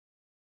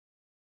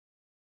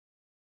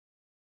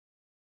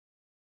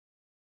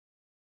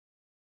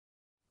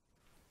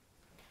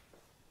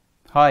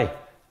Hi,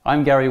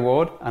 I'm Gary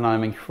Ward and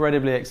I'm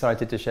incredibly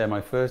excited to share my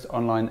first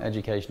online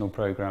educational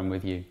program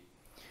with you.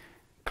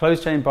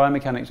 Closed chain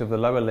biomechanics of the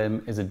lower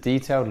limb is a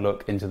detailed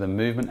look into the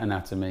movement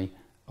anatomy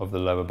of the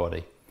lower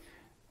body.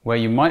 Where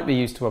you might be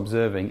used to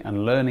observing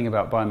and learning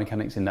about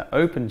biomechanics in the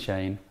open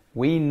chain,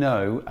 we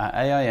know at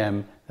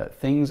AIM that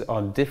things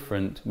are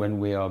different when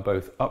we are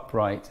both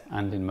upright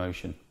and in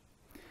motion.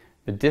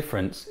 The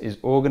difference is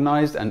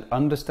organised and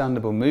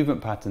understandable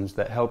movement patterns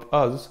that help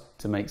us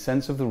to make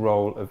sense of the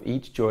role of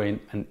each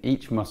joint and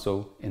each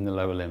muscle in the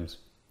lower limbs.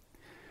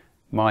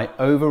 My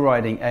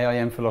overriding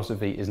AIM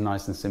philosophy is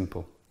nice and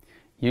simple.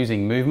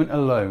 Using movement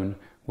alone,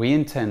 we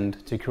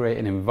intend to create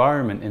an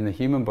environment in the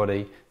human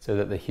body so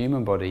that the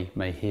human body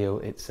may heal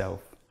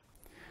itself.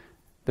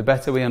 The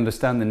better we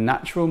understand the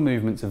natural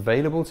movements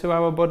available to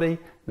our body,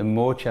 the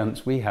more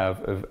chance we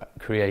have of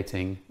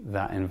creating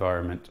that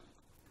environment.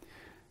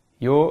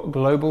 Your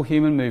global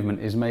human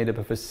movement is made up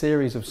of a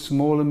series of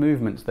smaller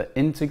movements that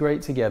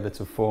integrate together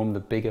to form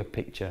the bigger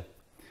picture.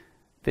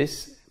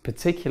 This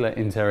particular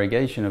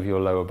interrogation of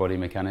your lower body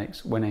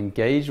mechanics, when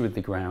engaged with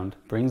the ground,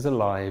 brings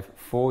alive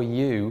for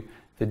you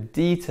the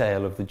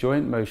detail of the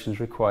joint motions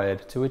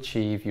required to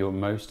achieve your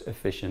most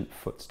efficient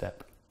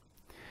footstep.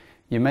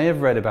 You may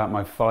have read about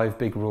my 5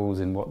 big rules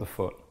in What the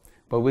Foot.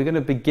 Well, we're going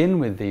to begin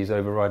with these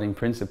overriding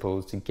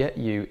principles to get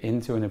you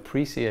into an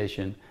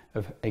appreciation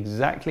of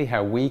exactly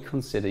how we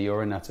consider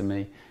your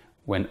anatomy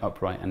when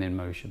upright and in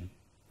motion.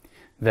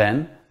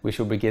 Then we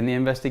shall begin the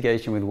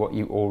investigation with what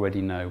you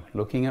already know,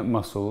 looking at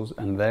muscles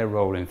and their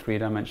role in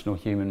three-dimensional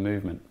human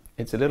movement.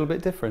 It's a little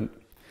bit different.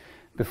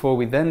 Before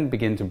we then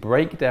begin to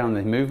break down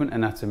the movement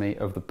anatomy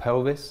of the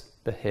pelvis,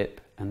 the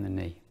hip and the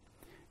knee.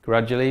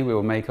 Gradually we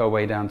will make our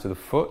way down to the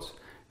foot,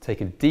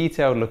 take a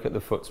detailed look at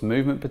the foot's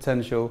movement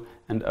potential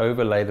and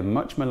overlay the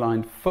much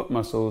maligned foot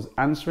muscles,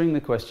 answering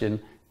the question,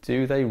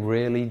 do they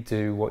really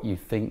do what you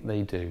think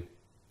they do?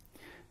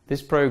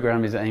 This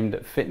program is aimed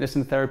at fitness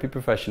and therapy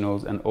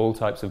professionals and all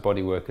types of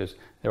body workers.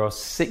 There are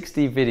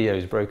 60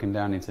 videos broken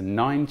down into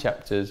 9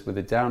 chapters with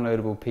a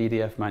downloadable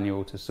PDF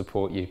manual to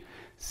support you.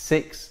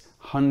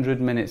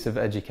 600 minutes of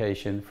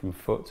education from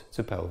foot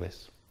to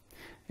pelvis.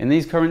 In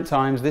these current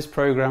times, this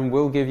program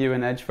will give you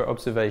an edge for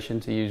observation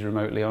to use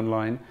remotely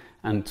online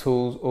and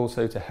tools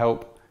also to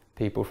help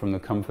people from the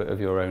comfort of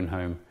your own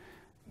home.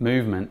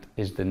 Movement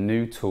is the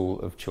new tool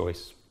of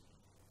choice.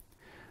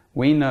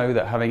 We know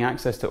that having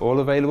access to all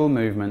available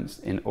movements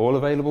in all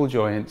available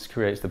joints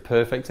creates the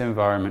perfect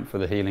environment for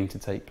the healing to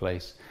take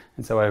place.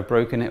 And so I have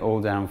broken it all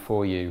down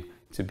for you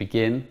to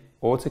begin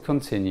or to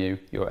continue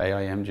your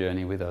AIM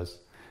journey with us.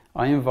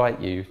 I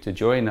invite you to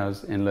join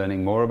us in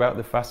learning more about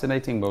the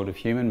fascinating world of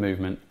human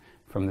movement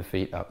from the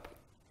feet up.